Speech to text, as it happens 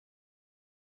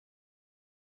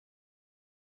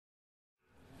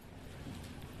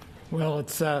Well,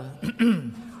 it's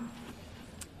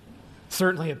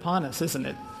certainly upon us, isn't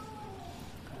it?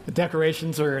 The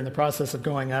decorations are in the process of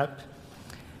going up.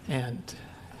 And,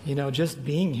 just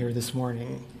being here this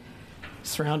morning,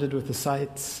 surrounded with the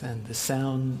sights and the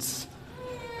sounds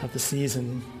of the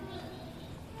season,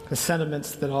 the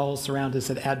sentiments that all surround us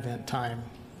at Advent time.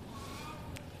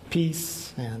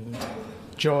 Peace and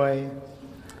joy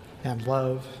and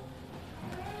love.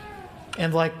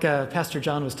 And like Pastor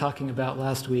John was talking about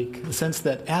last week, the sense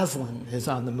that Aslan is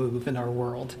on the move in our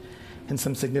world in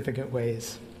some significant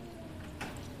ways.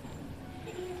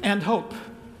 And hope.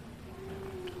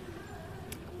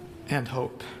 And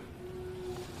hope.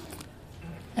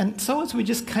 And so as we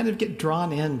just kind of get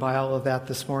drawn in by all of that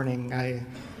this morning, I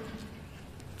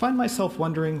find myself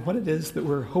wondering what it is that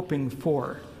we're hoping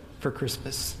for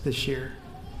Christmas this year.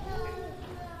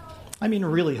 I mean,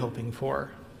 really hoping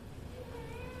for.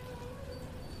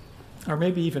 Or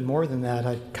maybe even more than that,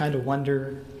 I kind of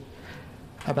wonder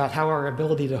about how our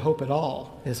ability to hope at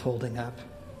all is holding up.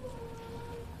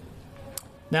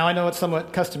 Now, I know it's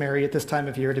somewhat customary at this time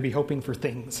of year to be hoping for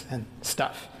things and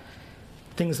stuff,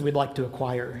 things that we'd like to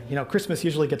acquire. Christmas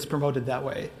usually gets promoted that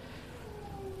way.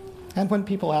 And when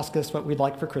people ask us what we'd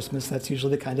like for Christmas, that's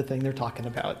usually the kind of thing they're talking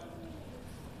about.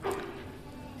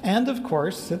 And of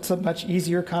course, it's a much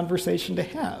easier conversation to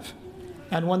have,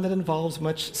 and one that involves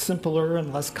much simpler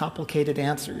and less complicated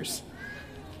answers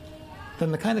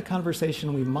than the kind of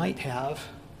conversation we might have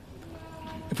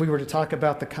if we were to talk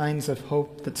about the kinds of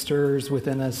hope that stirs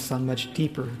within us on much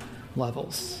deeper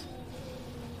levels.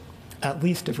 At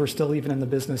least if we're still even in the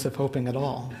business of hoping at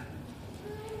all,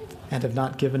 and have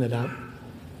not given it up,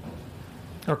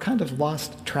 or kind of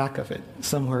lost track of it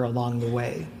somewhere along the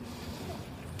way.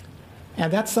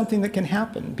 And that's something that can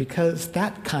happen because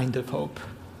that kind of hope,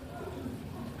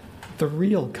 the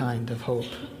real kind of hope,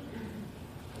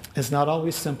 is not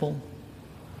always simple,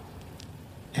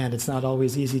 and it's not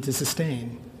always easy to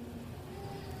sustain.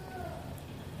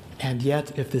 And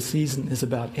yet, if the season is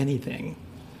about anything,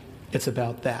 it's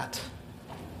about that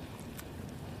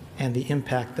and the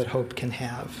impact that hope can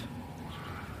have.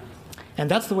 And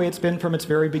that's the way it's been from its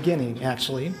very beginning,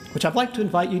 actually, which I'd like to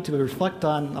invite you to reflect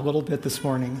on a little bit this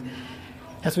morning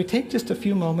as we take just a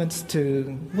few moments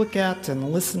to look at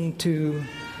and listen to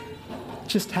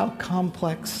just how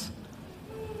complex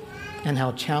and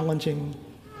how challenging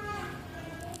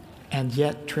and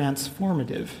yet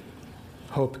transformative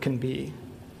hope can be,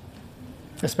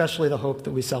 especially the hope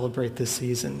that we celebrate this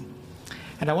season.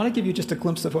 And I want to give you just a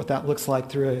glimpse of what that looks like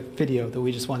through a video that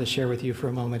we just want to share with you for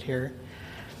a moment here.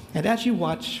 And as you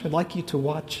watch, I'd like you to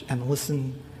watch and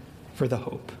listen for the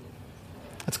hope.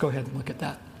 Let's go ahead and look at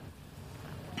that.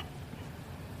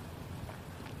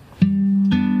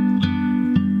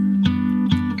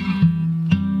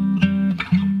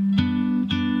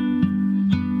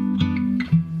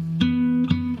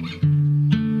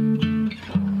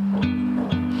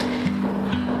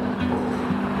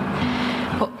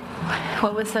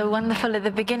 What was so wonderful at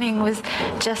the beginning was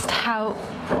just how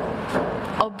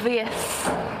obvious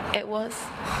it was.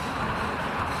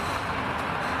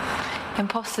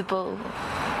 Impossible,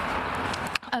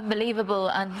 unbelievable,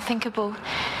 unthinkable,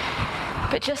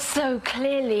 but just so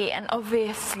clearly and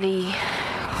obviously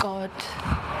God.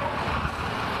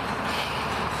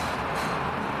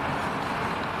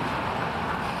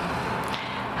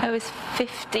 I was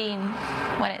 15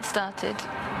 when it started.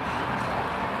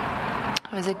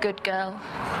 I was a good girl,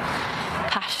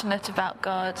 passionate about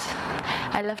God.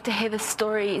 I loved to hear the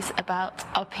stories about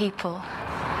our people,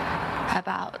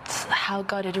 about how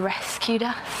God had rescued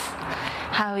us,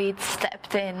 how He'd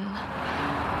stepped in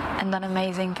and done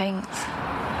amazing things.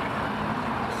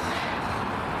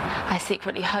 I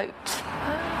secretly hoped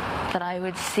that I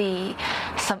would see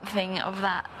something of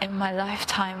that in my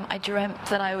lifetime. I dreamt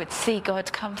that I would see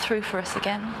God come through for us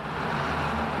again.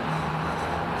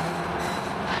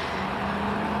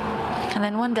 And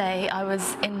then one day I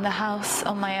was in the house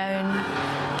on my own.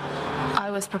 I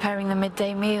was preparing the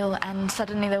midday meal and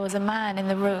suddenly there was a man in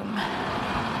the room.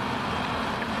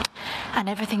 And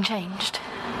everything changed.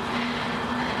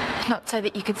 Not so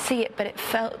that you could see it, but it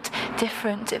felt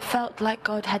different. It felt like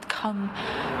God had come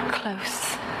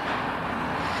close.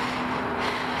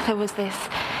 There was this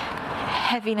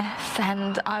heaviness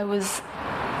and I was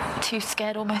too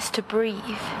scared almost to breathe.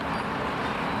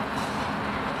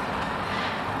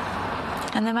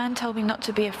 And the man told me not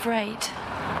to be afraid.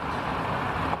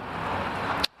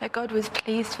 That God was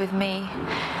pleased with me.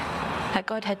 That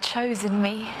God had chosen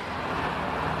me.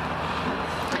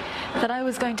 That I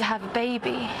was going to have a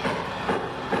baby.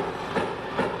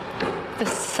 The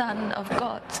Son of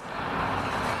God.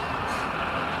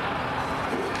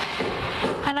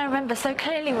 And I remember so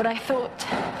clearly what I thought.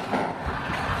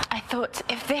 I thought,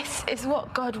 if this is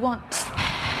what God wants,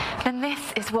 then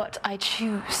this is what I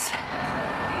choose.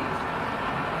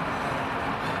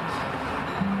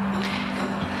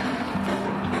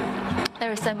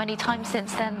 There are so many times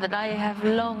since then that I have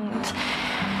longed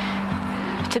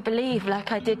to believe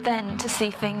like I did then, to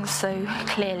see things so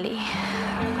clearly.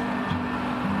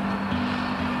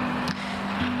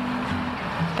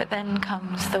 But then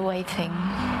comes the waiting.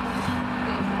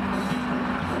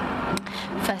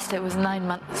 First it was 9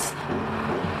 months.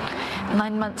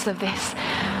 9 months of this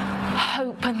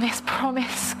hope and this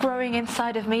promise growing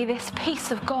inside of me, this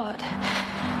peace of God.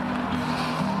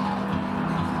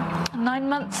 9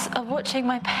 months of watching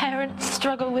my parents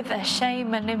struggle with their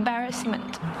shame and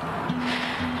embarrassment,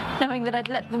 knowing that I'd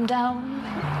let them down.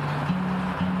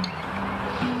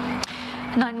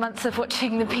 9 months of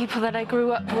watching the people that I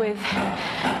grew up with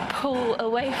pull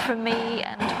away from me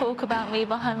and talk about me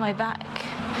behind my back,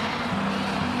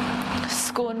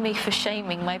 scorn me for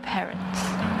shaming my parents.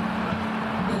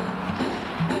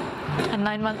 And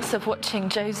 9 months of watching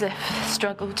Joseph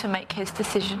struggle to make his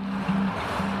decision.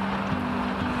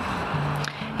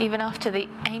 Even after the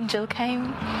angel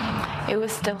came, it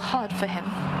was still hard for him.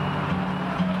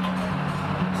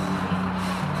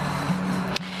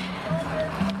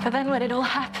 But then when it all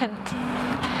happened,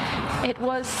 it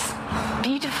was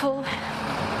beautiful.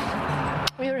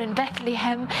 We were in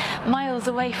Bethlehem, miles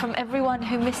away from everyone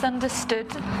who misunderstood.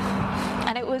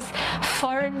 And it was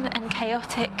foreign and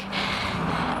chaotic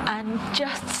and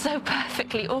just so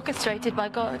perfectly orchestrated by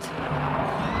God.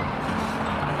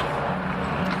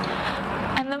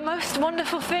 And the most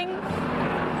wonderful thing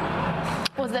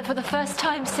was that for the first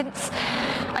time since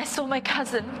I saw my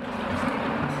cousin,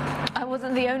 I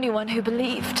wasn't the only one who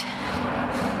believed.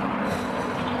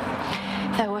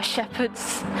 There were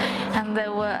shepherds and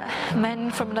there were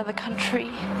men from another country,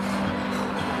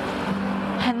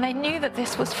 and they knew that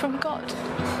this was from God.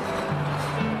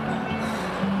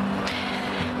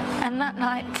 And that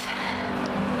night,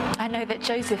 I know that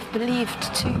Joseph believed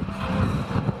too.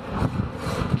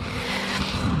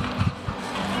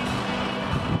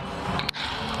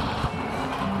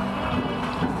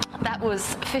 That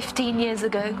was 15 years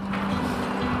ago,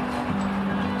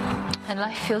 and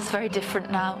life feels very different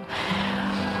now.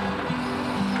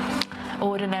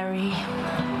 Ordinary,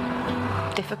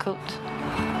 difficult.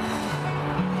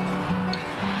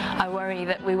 I worry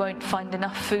that we won't find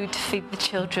enough food to feed the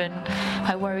children.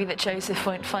 I worry that Joseph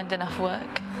won't find enough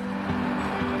work.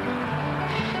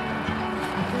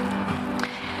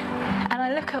 And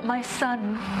I look at my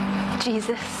son,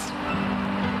 Jesus,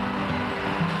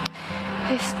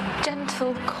 this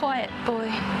gentle, quiet boy,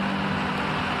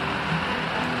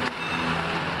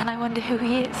 and I wonder who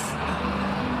he is.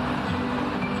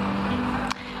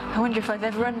 I wonder if I've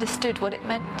ever understood what it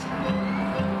meant.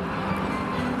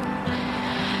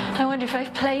 I wonder if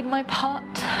I've played my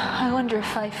part. I wonder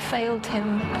if I failed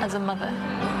him as a mother.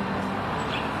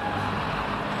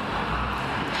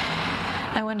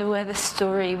 I wonder where the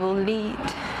story will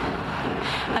lead.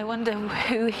 I wonder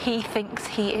who he thinks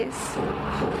he is.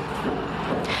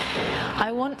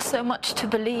 I want so much to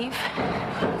believe,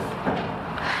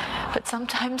 but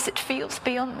sometimes it feels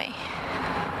beyond me.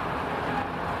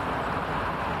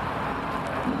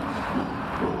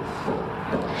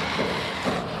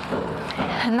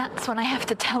 And that's when I have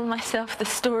to tell myself the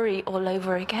story all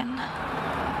over again.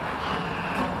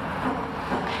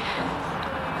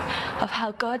 Of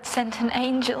how God sent an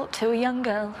angel to a young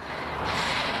girl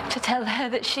to tell her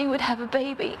that she would have a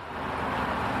baby,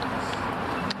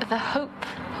 the hope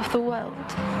of the world.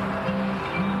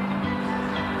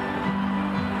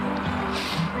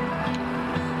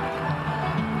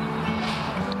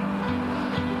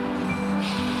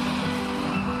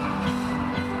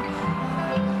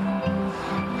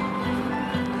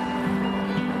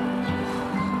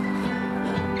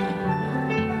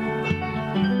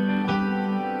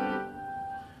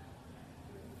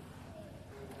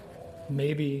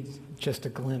 Maybe just a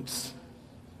glimpse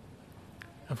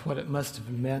of what it must have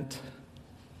meant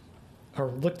or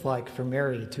looked like for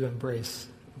Mary to embrace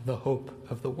the hope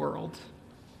of the world.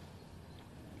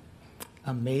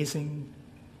 Amazing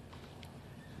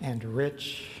and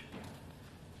rich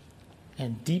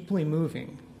and deeply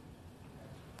moving,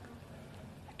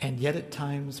 and yet at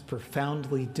times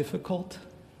profoundly difficult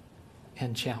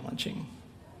and challenging.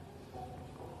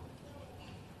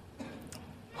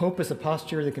 Hope is a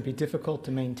posture that can be difficult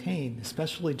to maintain,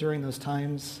 especially during those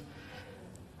times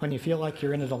when you feel like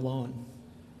you're in it alone.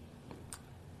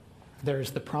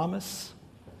 There's the promise,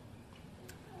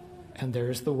 and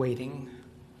there's the waiting.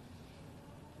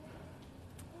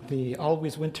 the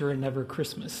always winter and never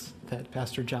Christmas that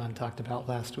Pastor John talked about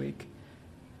last week.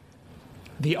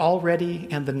 The already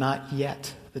and the not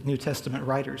yet that New Testament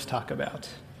writers talk about.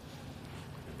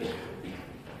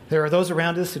 There are those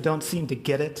around us who don't seem to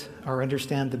get it or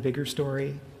understand the bigger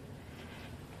story.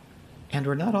 And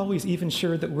we're not always even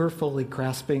sure that we're fully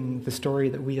grasping the story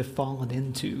that we have fallen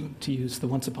into, to use the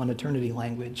once upon eternity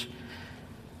language,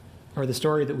 or the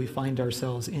story that we find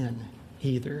ourselves in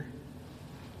either.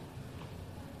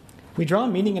 We draw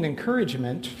meaning and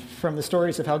encouragement from the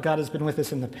stories of how God has been with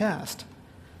us in the past,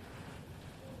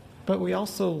 but we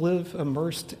also live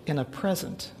immersed in a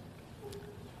present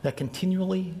that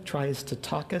continually tries to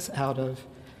talk us out of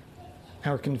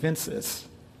or convince us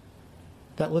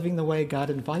that living the way God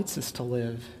invites us to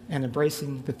live and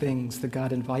embracing the things that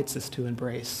God invites us to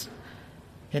embrace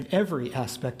in every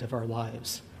aspect of our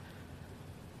lives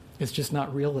is just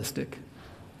not realistic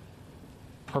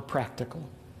or practical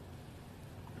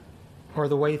or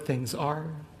the way things are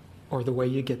or the way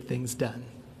you get things done.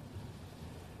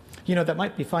 You know, that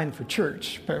might be fine for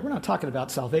church, but we're not talking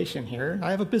about salvation here.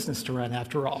 I have a business to run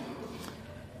after all.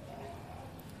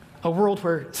 A world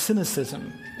where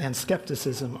cynicism and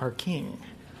skepticism are king,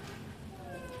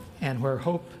 and where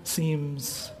hope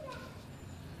seems,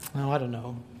 oh, I don't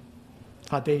know,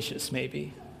 audacious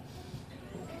maybe.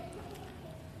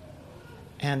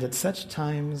 And at such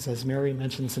times, as Mary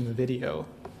mentions in the video,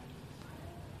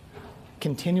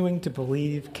 continuing to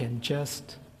believe can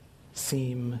just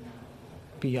seem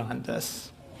beyond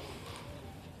us.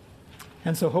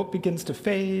 And so hope begins to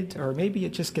fade, or maybe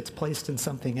it just gets placed in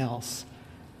something else,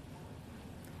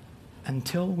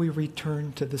 until we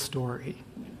return to the story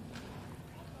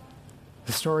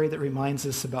that reminds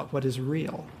us about what is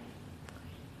real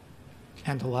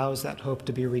and allows that hope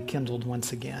to be rekindled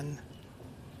once again,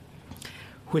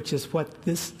 which is what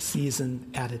this season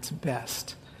at its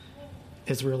best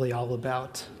is really all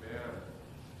about.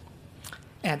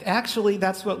 And actually,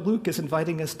 that's what Luke is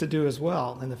inviting us to do as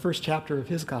well in the first chapter of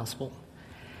his gospel,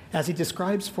 as he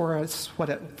describes for us what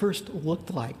it first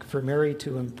looked like for Mary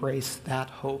to embrace that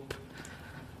hope,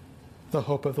 the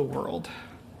hope of the world.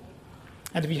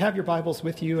 And if you have your Bibles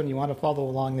with you and you want to follow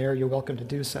along there, you're welcome to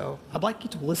do so. I'd like you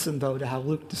to listen, though, to how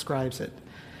Luke describes it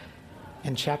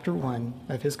in chapter 1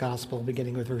 of his gospel,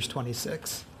 beginning with verse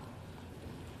 26.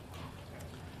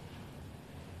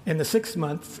 In the 6th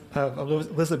month of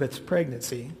Elizabeth's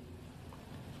pregnancy,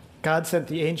 God sent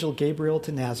the angel Gabriel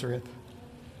to Nazareth,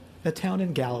 a town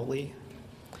in Galilee,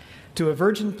 to a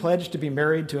virgin pledged to be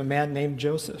married to a man named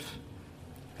Joseph,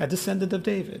 a descendant of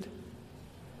David.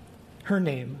 Her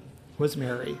name was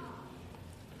Mary.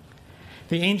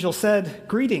 The angel said,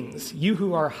 "Greetings, you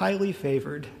who are highly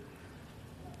favored.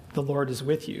 The Lord is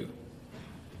with you."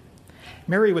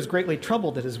 Mary was greatly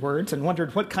troubled at his words and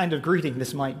wondered what kind of greeting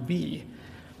this might be.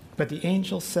 But the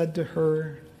angel said to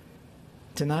her,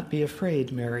 "Do not be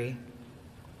afraid, Mary,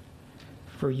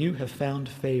 for you have found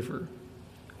favor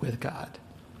with God."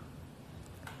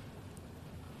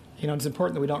 You know, it's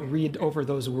important that we don't read over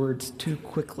those words too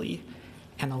quickly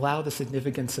and allow the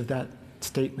significance of that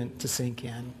statement to sink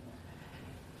in,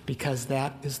 because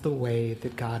that is the way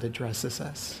that God addresses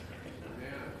us,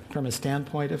 from a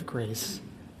standpoint of grace,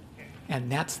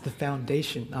 and that's the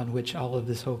foundation on which all of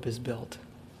this hope is built.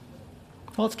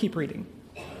 Well, let's keep reading.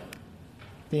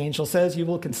 The angel says, "You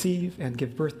will conceive and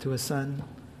give birth to a son,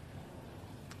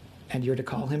 and you're to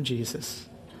call him Jesus.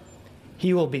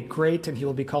 He will be great, and he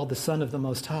will be called the Son of the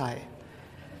Most High.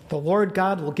 The Lord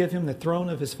God will give him the throne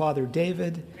of his father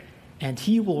David, and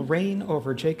he will reign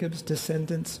over Jacob's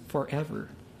descendants forever.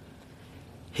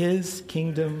 His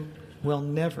kingdom will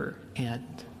never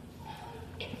end."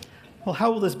 "Well, how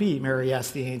will this be?" Mary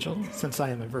asked the angel, "since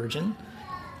I am a virgin?"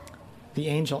 The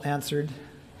angel answered,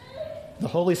 "The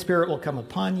Holy Spirit will come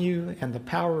upon you, and the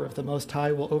power of the Most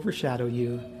High will overshadow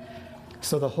you.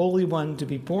 So the Holy One to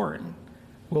be born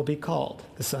will be called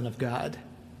the Son of God."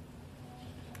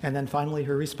 And then finally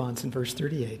her response in verse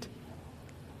 38.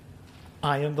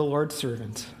 "I am the Lord's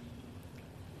servant.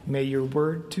 May your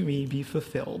word to me be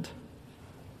fulfilled."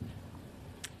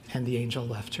 And the angel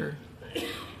left her.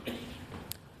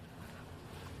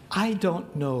 I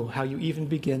don't know how you even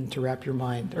begin to wrap your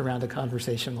mind around a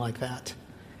conversation like that.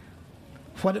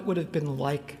 What it would have been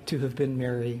like to have been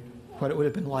Mary, what it would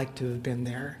have been like to have been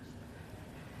there.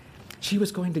 She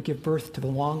was going to give birth to the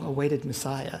long-awaited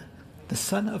Messiah, the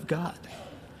Son of God,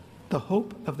 the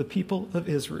hope of the people of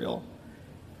Israel.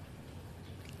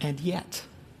 And yet,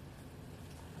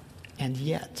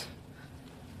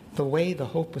 the way the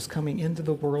hope was coming into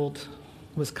the world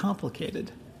was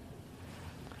complicated.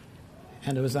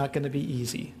 And it was not going to be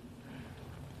easy.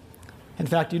 In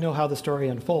fact, you know how the story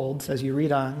unfolds. As you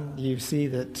read on, you see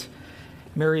that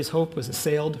Mary's hope was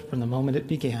assailed from the moment it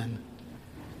began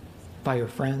by her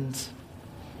friends,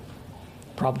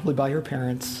 probably by her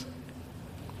parents,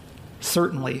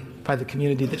 certainly by the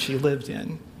community that she lived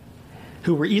in,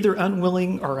 who were either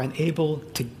unwilling or unable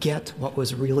to get what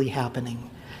was really happening,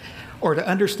 or to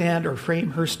understand or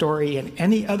frame her story in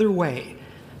any other way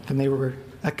than they were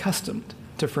accustomed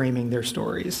to framing their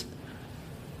stories.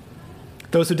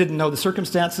 Those who didn't know the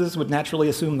circumstances would naturally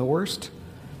assume the worst,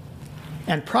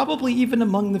 and probably even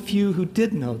among the few who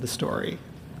did know the story,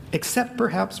 except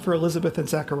perhaps for Elizabeth and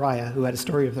Zechariah, who had a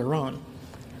story of their own,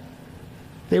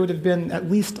 they would have been at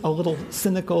least a little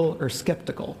cynical or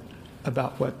skeptical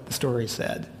about what the story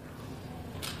said.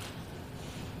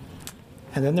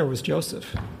 And then there was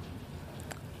Joseph,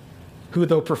 who,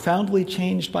 though profoundly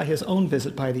changed by his own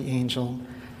visit by the angel,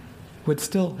 would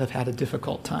still have had a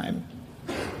difficult time.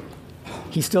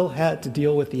 He still had to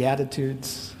deal with the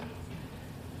attitudes,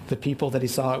 the people that he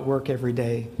saw at work every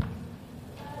day,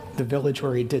 the village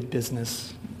where he did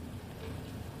business,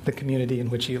 the community in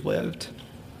which he lived.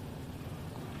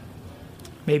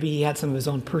 Maybe he had some of his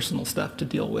own personal stuff to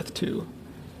deal with too.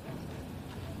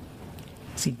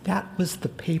 See, that was the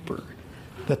paper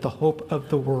that the hope of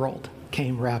the world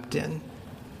came wrapped in.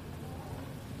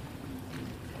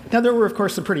 Now, there were, of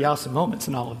course, some pretty awesome moments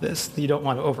in all of this that you don't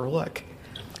want to overlook.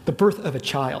 The birth of a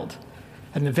child,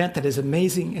 an event that is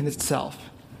amazing in itself,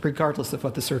 regardless of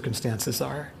what the circumstances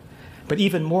are, but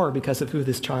even more because of who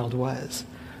this child was.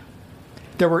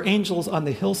 There were angels on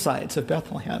the hillsides of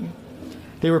Bethlehem.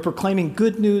 They were proclaiming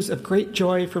good news of great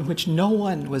joy from which no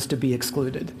one was to be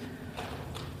excluded.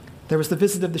 There was the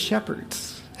visit of the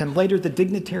shepherds, and later the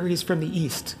dignitaries from the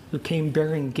east who came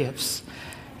bearing gifts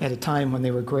at a time when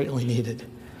they were greatly needed.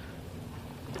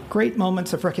 Great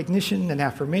moments of recognition and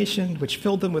affirmation, which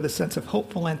filled them with a sense of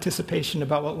hopeful anticipation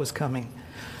about what was coming.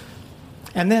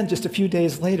 And then just a few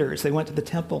days later, as they went to the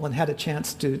temple and had a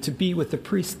chance to be with the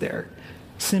priest there,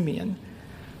 Simeon,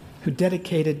 who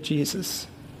dedicated Jesus,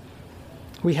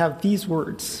 we have these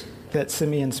words that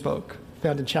Simeon spoke,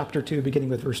 found in chapter 2, beginning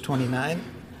with verse 29.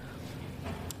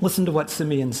 Listen to what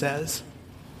Simeon says.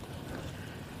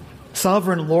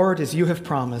 "Sovereign Lord, as you have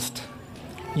promised,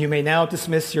 you may now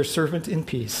dismiss your servant in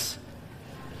peace,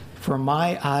 for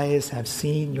my eyes have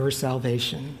seen your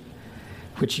salvation,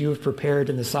 which you have prepared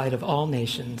in the sight of all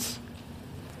nations,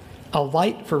 a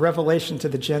light for revelation to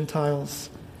the Gentiles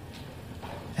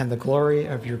and the glory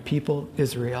of your people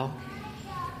Israel."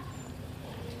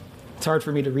 It's hard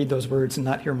for me to read those words and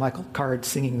not hear Michael Card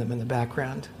singing them in the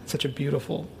background. Such a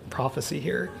beautiful prophecy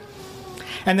here.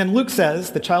 And then Luke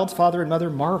says the child's father and mother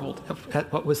marveled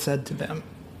at what was said to them.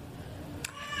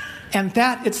 And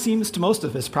that, it seems to most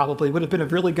of us probably, would have been a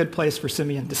really good place for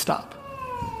Simeon to stop.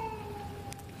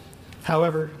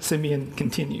 However, Simeon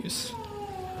continues.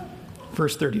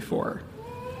 Verse 34.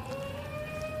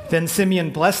 "Then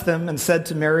Simeon blessed them and said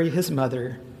to Mary, his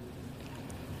mother,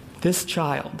 'This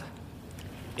child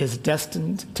is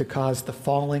destined to cause the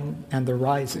falling and the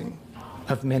rising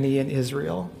of many in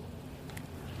Israel,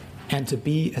 and to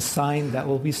be a sign that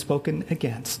will be spoken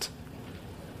against,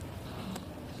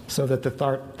 so that the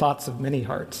thoughts of many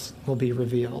hearts will be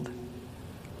revealed.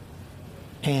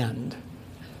 And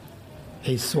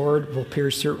a sword will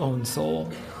pierce your own soul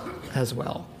as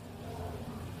well.'"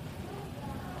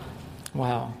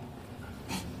 Wow.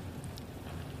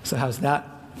 So how's that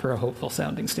for a hopeful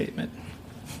sounding statement?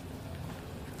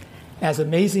 As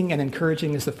amazing and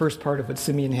encouraging as the first part of what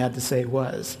Simeon had to say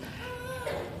was,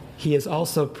 he is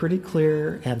also pretty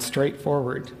clear and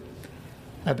straightforward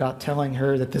about telling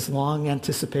her that this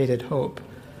long-anticipated hope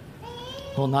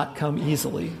will not come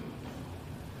easily,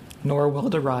 nor will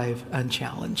it arrive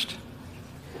unchallenged,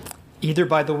 either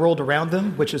by the world around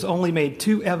them, which is only made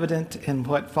too evident in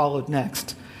what followed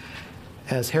next,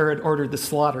 as Herod ordered the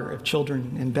slaughter of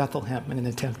children in Bethlehem in an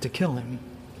attempt to kill him,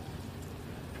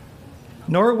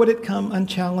 nor would it come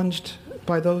unchallenged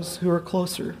by those who are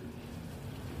closer,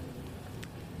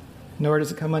 nor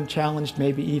does it come unchallenged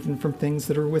maybe even from things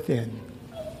that are within,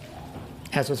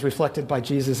 as was reflected by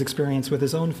Jesus' experience with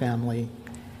his own family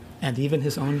and even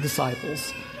his own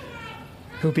disciples,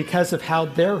 who, because of how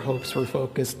their hopes were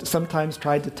focused, sometimes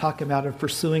tried to talk him out of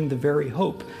pursuing the very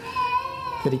hope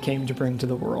that he came to bring to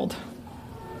the world.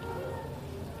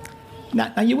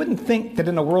 Now, you wouldn't think that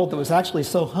in a world that was actually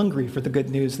so hungry for the good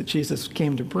news that Jesus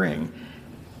came to bring,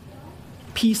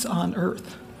 peace on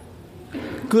earth,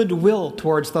 goodwill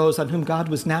towards those on whom God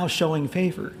was now showing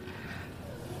favor,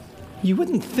 you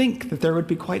wouldn't think that there would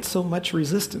be quite so much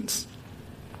resistance.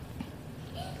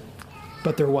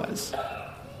 But there was.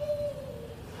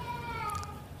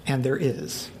 And there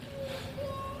is.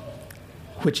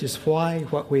 which is why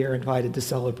what we are invited to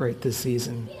celebrate this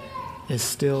season is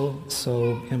still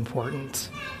so important.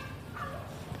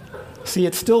 See,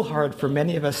 it's still hard for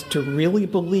many of us to really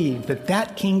believe that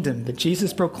that kingdom that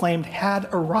Jesus proclaimed had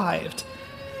arrived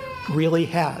really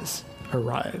has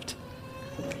arrived,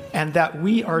 and that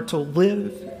we are to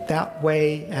live that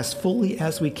way as fully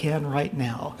as we can right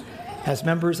now, as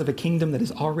members of a kingdom that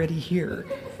is already here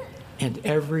in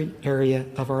every area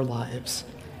of our lives,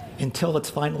 until it's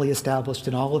finally established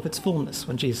in all of its fullness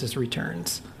when Jesus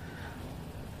returns.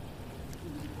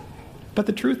 But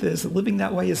the truth is that living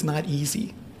that way is not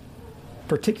easy,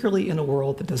 particularly in a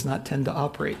world that does not tend to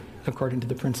operate according to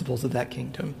the principles of that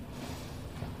kingdom.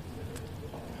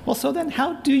 Well, so then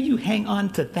how do you hang on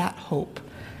to that hope,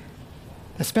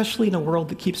 especially in a world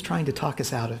that keeps trying to talk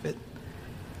us out of it,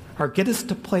 or get us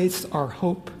to place our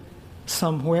hope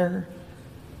somewhere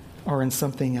or in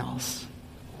something else?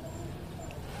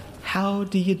 How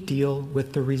do you deal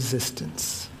with the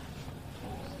resistance?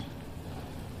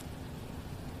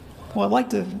 Well, I'd like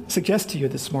to suggest to you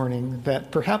this morning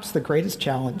that perhaps the greatest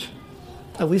challenge,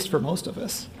 at least for most of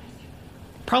us,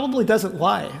 probably doesn't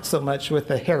lie so much with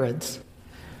the Herods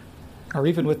or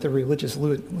even with the religious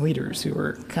leaders who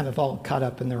are kind of all caught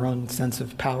up in their own sense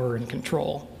of power and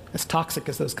control, as toxic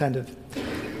as those kind of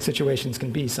situations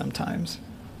can be sometimes.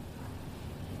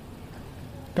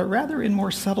 But rather in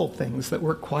more subtle things that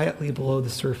work quietly below the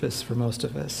surface for most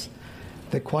of us,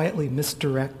 that quietly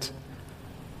misdirect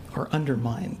or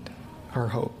undermine our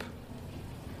hope.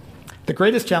 The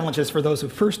greatest challenges for those who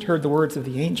first heard the words of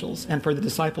the angels and for the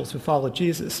disciples who followed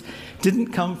Jesus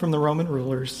didn't come from the Roman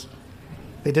rulers.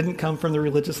 They didn't come from the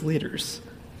religious leaders.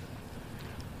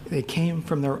 They came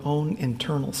from their own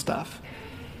internal stuff,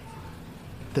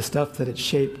 the stuff that had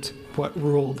shaped what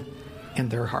ruled in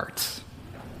their hearts.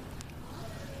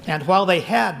 And while they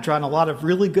had drawn a lot of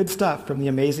really good stuff from the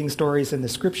amazing stories in the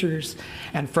scriptures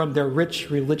and from their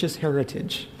rich religious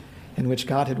heritage, in which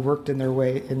God had worked in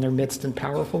their midst in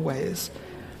powerful ways,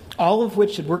 all of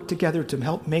which had worked together to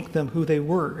help make them who they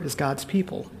were as God's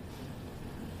people,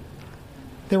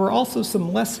 there were also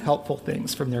some less helpful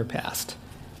things from their past.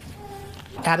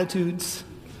 Attitudes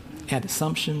and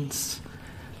assumptions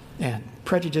and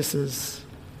prejudices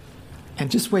and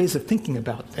just ways of thinking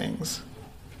about things,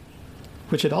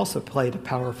 which had also played a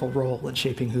powerful role in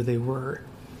shaping who they were,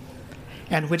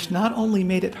 and which not only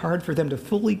made it hard for them to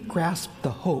fully grasp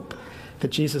the hope that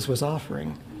Jesus was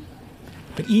offering,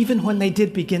 but even when they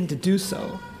did begin to do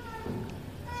so,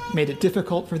 made it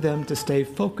difficult for them to stay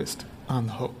focused on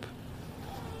the hope.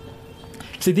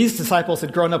 See, these disciples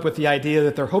had grown up with the idea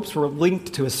that their hopes were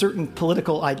linked to a certain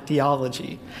political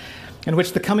ideology in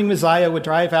which the coming Messiah would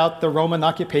drive out the Roman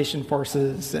occupation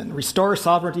forces and restore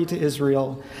sovereignty to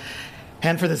Israel.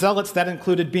 And for the Zealots, that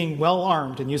included being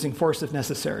well-armed and using force if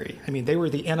necessary. I mean, they were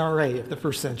the NRA of the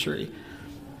first century.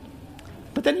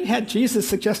 But then you had Jesus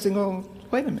suggesting, oh,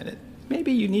 wait a minute,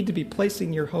 maybe you need to be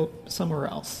placing your hope somewhere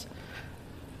else,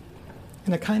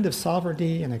 in a kind of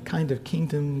sovereignty and a kind of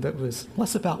kingdom that was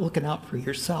less about looking out for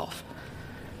yourself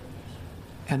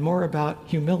and more about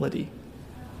humility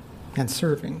and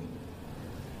serving,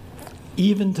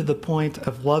 even to the point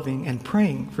of loving and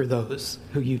praying for those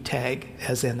who you tag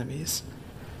as enemies.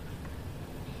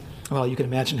 Well, you can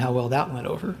imagine how well that went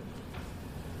over.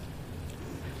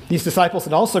 These disciples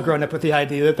had also grown up with the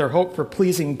idea that their hope for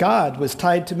pleasing God was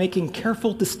tied to making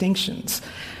careful distinctions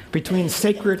between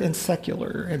sacred and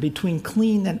secular, and between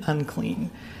clean and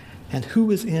unclean, and who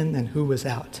was in and who was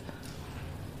out.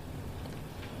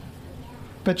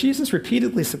 But Jesus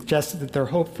repeatedly suggested that their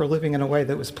hope for living in a way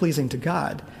that was pleasing to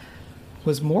God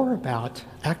was more about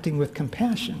acting with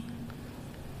compassion,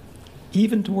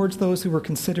 even towards those who were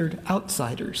considered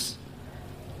outsiders,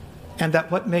 and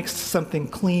that what makes something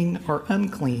clean or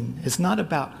unclean is not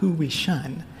about who we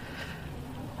shun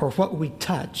or what we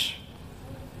touch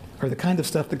or the kind of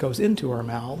stuff that goes into our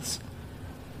mouths,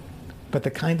 but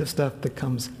the kind of stuff that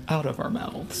comes out of our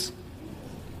mouths.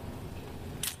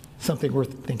 Something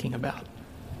worth thinking about.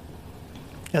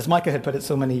 As Micah had put it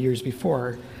so many years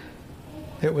before,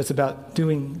 it was about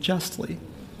doing justly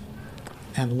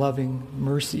and loving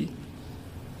mercy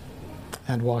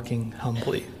and walking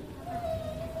humbly.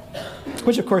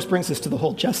 Which, of course, brings us to the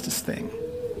whole justice thing.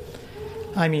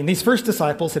 I mean, these first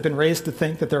disciples had been raised to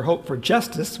think that their hope for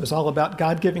justice was all about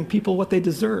God giving people what they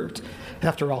deserved.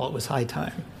 After all, it was high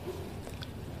time.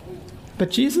 But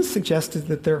Jesus suggested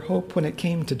that their hope when it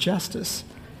came to justice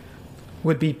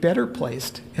would be better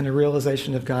placed in a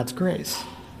realization of God's grace,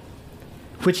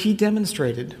 which he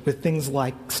demonstrated with things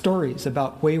like stories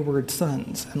about wayward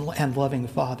sons and loving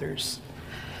fathers.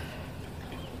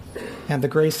 and the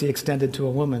grace he extended to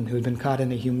a woman who had been caught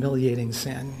in a humiliating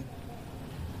sin.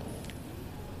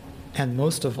 And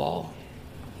most of all,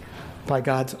 by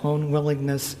God's own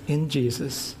willingness in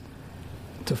Jesus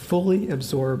to fully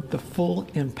absorb the full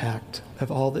impact of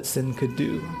all that sin could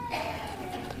do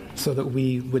so that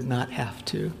we would not have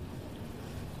to.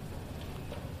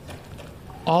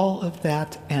 All of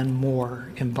that and more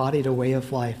embodied a way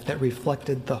of life that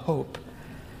reflected the hope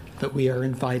that we are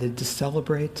invited to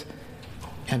celebrate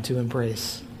and to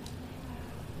embrace.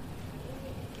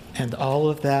 And all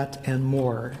of that and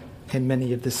more, in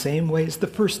many of the same ways the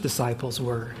first disciples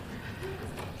were,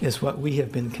 is what we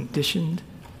have been conditioned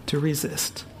to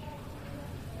resist.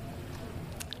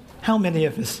 How many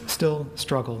of us still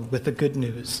struggle with the good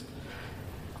news,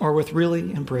 or with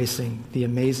really embracing the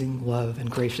amazing love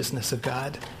and graciousness of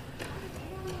God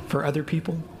for other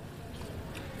people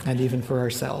and even for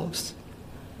ourselves?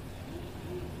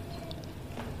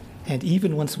 And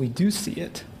even once we do see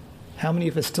it, how many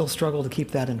of us still struggle to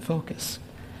keep that in focus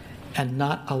and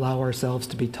not allow ourselves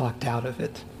to be talked out of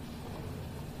it,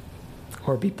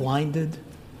 or be blinded,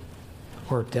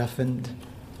 or deafened,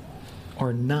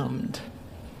 or numbed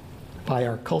by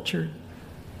our culture,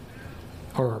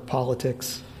 or our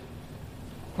politics,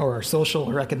 or our social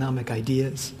or economic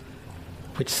ideas,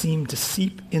 which seem to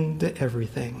seep into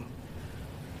everything,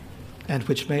 and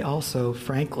which may also,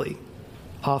 frankly,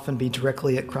 often be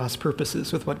directly at cross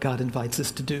purposes with what God invites us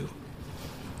to do,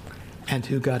 and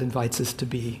who God invites us to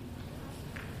be,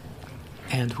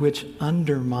 and which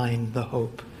undermine the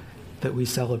hope that we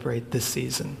celebrate this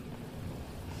season.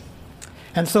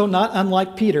 And so, not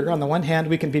unlike Peter, on the one hand,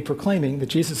 we can be proclaiming that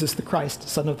Jesus is the Christ,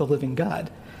 Son of the living God,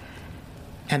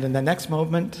 and in the next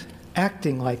moment,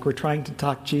 acting like we're trying to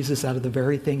talk Jesus out of the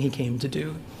very thing he came to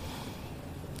do.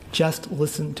 Just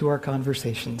listen to our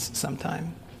conversations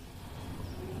sometime.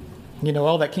 You know,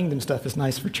 all that kingdom stuff is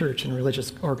nice for church and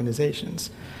religious organizations.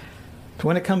 But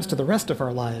when it comes to the rest of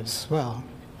our lives, well,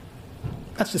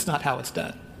 that's just not how it's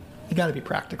done. You got to be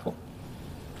practical.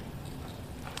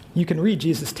 You can read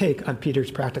Jesus' take on Peter's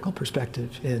practical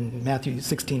perspective in Matthew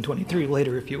 16:23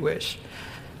 later if you wish.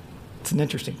 It's an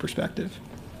interesting perspective.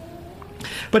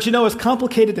 But you know, as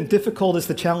complicated and difficult as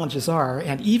the challenges are,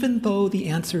 and even though the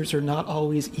answers are not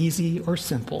always easy or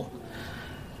simple,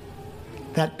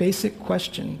 that basic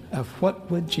question of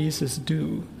what would Jesus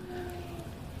do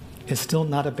is still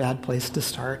not a bad place to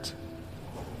start,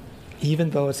 even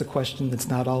though it's a question that's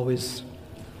not always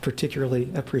particularly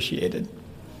appreciated.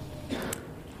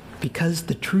 Because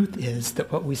the truth is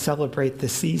that what we celebrate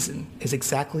this season is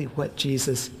exactly what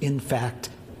Jesus, in fact,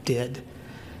 did.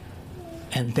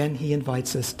 And then he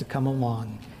invites us to come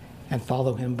along and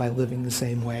follow him by living the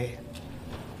same way.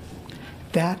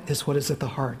 That is what is at the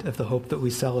heart of the hope that we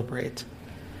celebrate.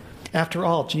 After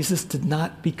all, Jesus did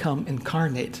not become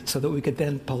incarnate so that we could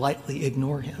then politely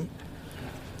ignore him.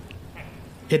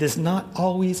 It is not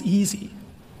always easy.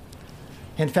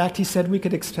 In fact, he said we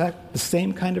could expect the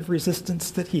same kind of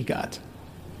resistance that he got.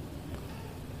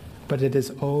 But it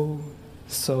is oh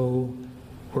so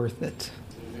worth it.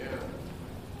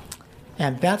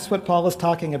 And that's what Paul is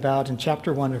talking about in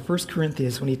chapter 1 of 1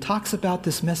 Corinthians when he talks about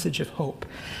this message of hope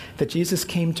that Jesus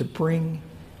came to bring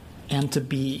and to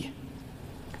be.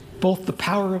 Both the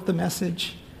power of the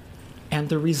message and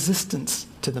the resistance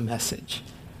to the message,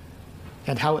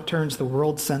 and how it turns the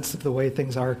world's sense of the way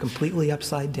things are completely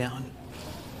upside down.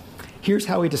 Here's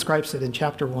how he describes it in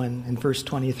chapter 1 in verse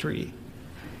 23.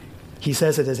 He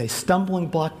says it is a stumbling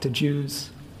block to Jews.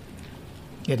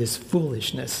 It is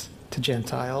foolishness to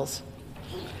Gentiles.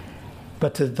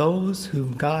 But to those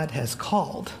whom God has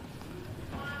called,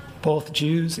 both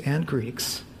Jews and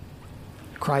Greeks,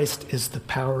 Christ is the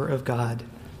power of God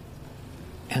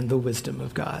and the wisdom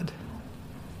of God.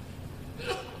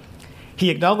 He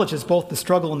acknowledges both the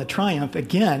struggle and the triumph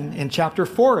again in chapter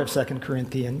 4 of 2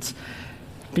 Corinthians,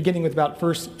 beginning with about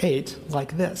verse 8,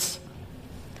 like this.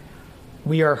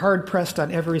 We are hard-pressed on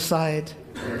every side,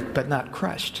 but not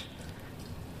crushed.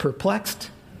 Perplexed,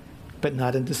 but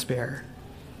not in despair.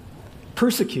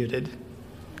 Persecuted,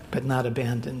 but not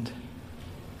abandoned.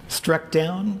 Struck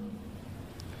down,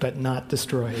 but not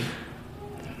destroyed.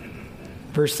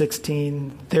 Verse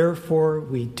 16, therefore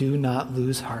we do not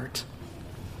lose heart.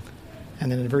 And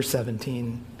then in verse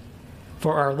 17,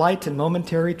 for our light and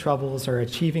momentary troubles are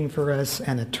achieving for us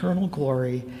an eternal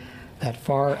glory that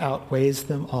far outweighs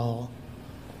them all.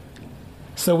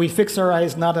 So we fix our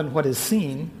eyes not on what is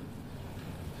seen,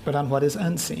 but on what is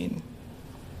unseen.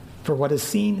 For what is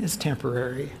seen is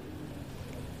temporary,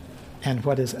 and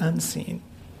what is unseen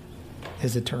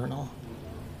is eternal.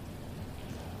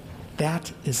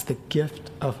 That is the gift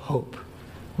of hope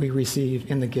we receive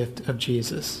in the gift of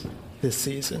Jesus. this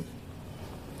season.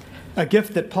 A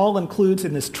gift that Paul includes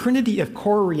in this trinity of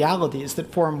core realities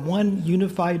that form one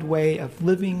unified way of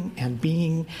living and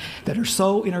being, that are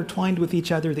so intertwined with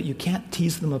each other that you can't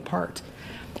tease them apart,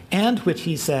 and which,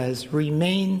 he says,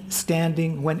 remain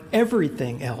standing when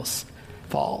everything else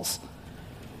falls.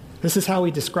 This is how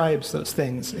he describes those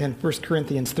things in 1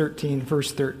 Corinthians 13,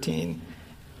 verse 13.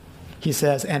 He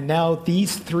says, "And now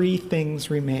these three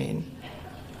things remain: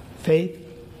 faith,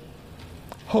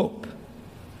 hope,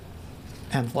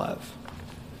 and love."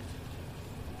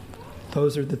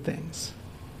 Those are the things.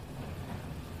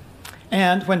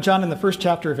 And when John, in the first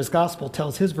chapter of his gospel,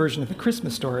 tells his version of the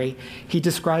Christmas story, he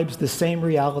describes the same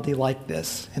reality like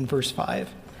this in verse 5.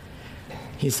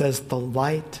 He says, "The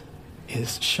light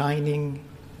is shining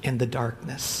in the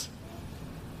darkness."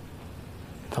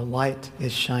 The light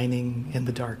is shining in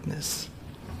the darkness.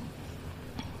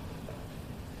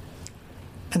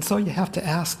 And so you have to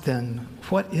ask then,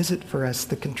 what is it for us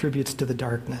that contributes to the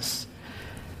darkness?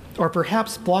 Or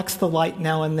perhaps blocks the light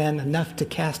now and then enough to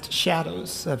cast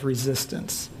shadows of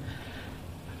resistance?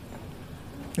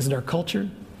 Is it our culture?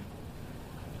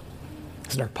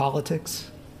 Is it our politics?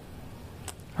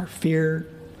 Our fear?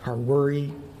 Our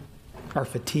worry? Our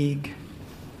fatigue?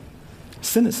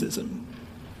 Cynicism?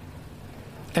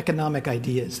 Economic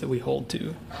ideas that we hold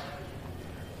to?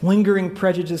 Lingering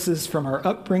prejudices from our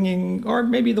upbringing, or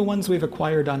maybe the ones we've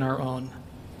acquired on our own?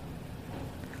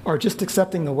 Or just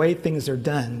accepting the way things are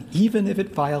done, even if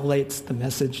it violates the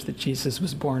message that Jesus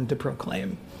was born to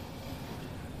proclaim?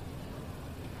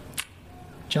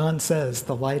 John says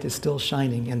the light is still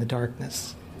shining in the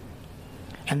darkness.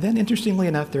 And then, interestingly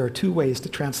enough, there are two ways to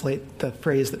translate the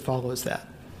phrase that follows that.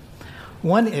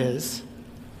 One is,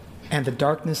 "and the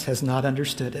darkness has not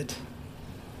understood it."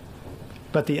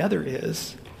 But the other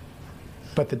is,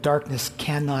 "but the darkness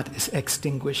cannot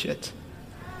extinguish it."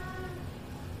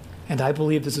 And I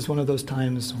believe this is one of those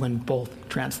times when both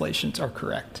translations are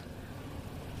correct.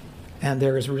 And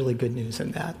there is really good news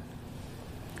in that.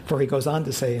 For he goes on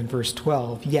to say in verse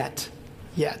 12, yet,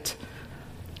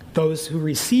 those who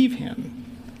receive him,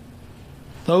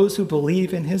 those who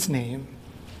believe in his name,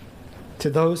 to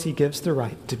those he gives the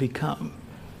right to become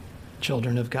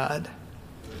children of God."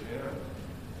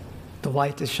 The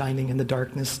light is shining in the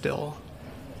darkness still.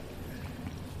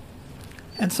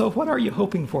 And so what are you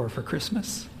hoping for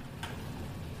Christmas?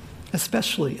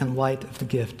 Especially in light of the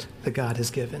gift that God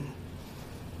has given.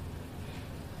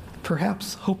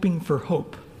 Perhaps hoping for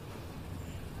hope,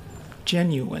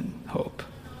 genuine hope,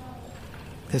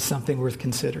 is something worth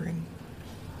considering.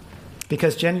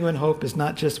 Because genuine hope is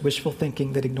not just wishful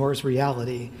thinking that ignores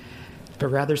reality, but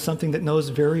rather something that knows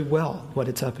very well what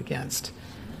it's up against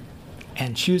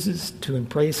and chooses to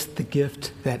embrace the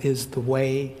gift that is the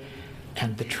way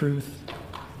and the truth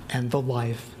and the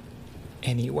life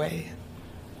anyway.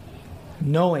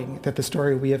 Knowing that the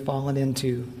story we have fallen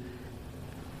into,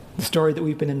 the story that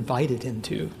we've been invited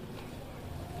into,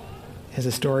 is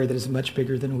a story that is much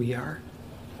bigger than we are.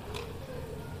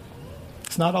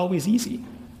 It's not always easy.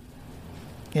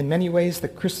 In many ways,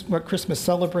 what Christmas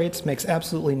celebrates makes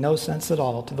absolutely no sense at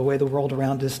all to the way the world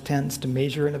around us tends to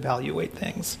measure and evaluate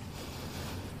things.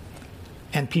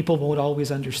 And people won't always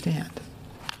understand.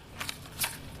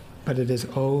 But it is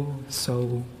oh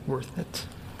so worth it.